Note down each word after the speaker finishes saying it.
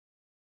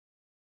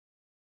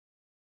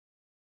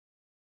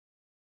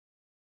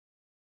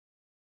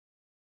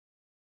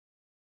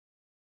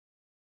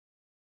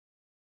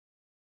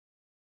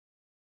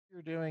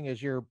you're doing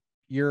is you're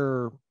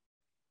you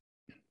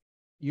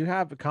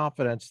have the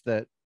confidence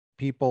that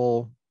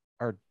people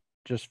are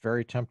just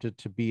very tempted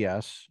to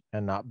BS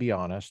and not be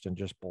honest and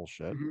just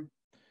bullshit. Mhm.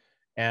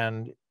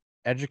 And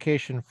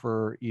education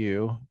for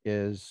you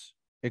is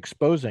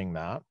exposing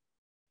that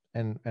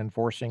and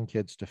forcing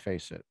kids to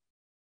face it.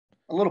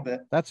 A little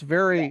bit.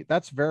 Yeah.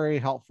 That's very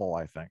helpful,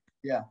 I think.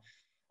 Yeah.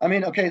 I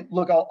mean, okay,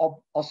 look,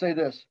 I'll say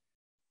this.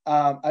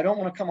 I don't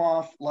want to come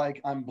off like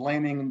I'm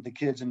blaming the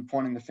kids and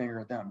pointing the finger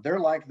at them. They're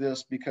like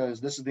this because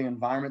this is the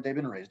environment they've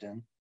been raised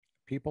in.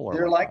 People are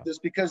They're like like that. this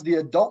because the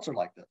adults are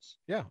like this.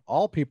 Yeah,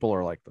 all people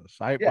are like this.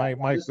 I Yeah,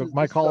 my this is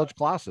a, college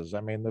classes.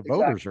 I mean, the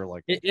voters exactly. are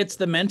like It's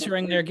the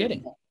mentoring they're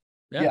getting.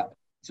 Yeah. Yeah,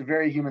 it's a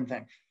very human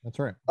thing. that's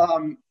right.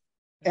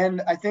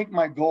 And I think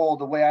my goal,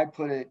 the way I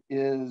put it,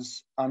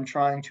 is I'm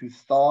trying to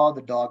thaw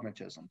the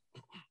dogmatism.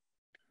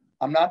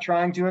 I'm not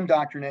trying to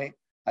indoctrinate.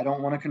 I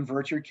don't want to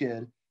convert your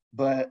kid,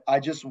 but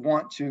I just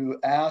want to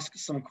ask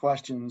some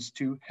questions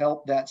to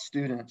help that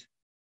student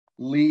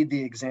lead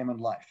the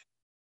examined life,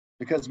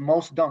 because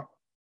most don't.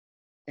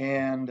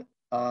 And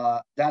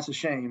that's a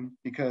shame,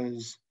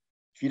 because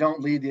if you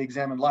don't lead the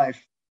examined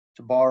life,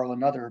 to borrow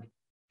another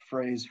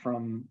phrase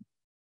from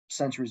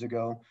centuries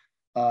ago,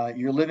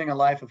 you're living a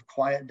life of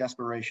quiet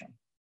desperation.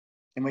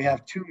 And we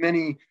have too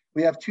many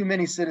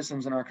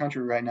citizens in our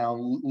country right now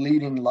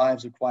leading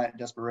lives of quiet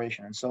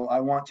desperation. And so I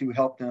want to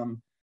help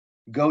them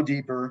go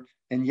deeper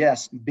and,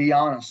 yes, be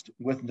honest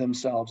with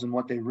themselves and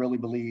what they really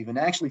believe, and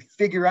actually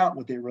figure out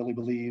what they really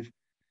believe,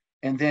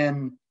 and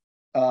then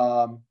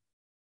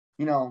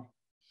you know,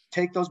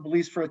 take those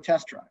beliefs for a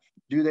test drive.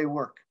 Do they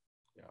work?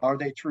 Yeah. Are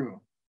they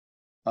true?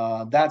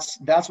 That's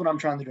what I'm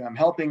trying to do.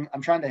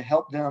 I'm trying to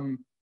help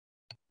them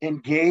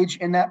engage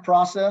in that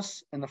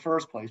process in the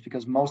first place,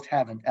 because most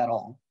haven't at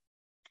all.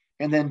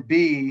 And then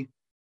B,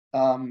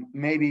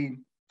 maybe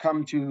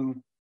come to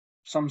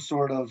some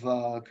sort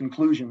of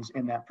conclusions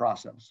in that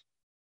process.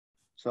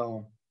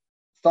 So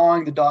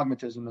thawing the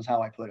dogmatism is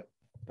how I put it.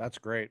 That's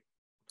great.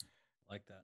 Like that.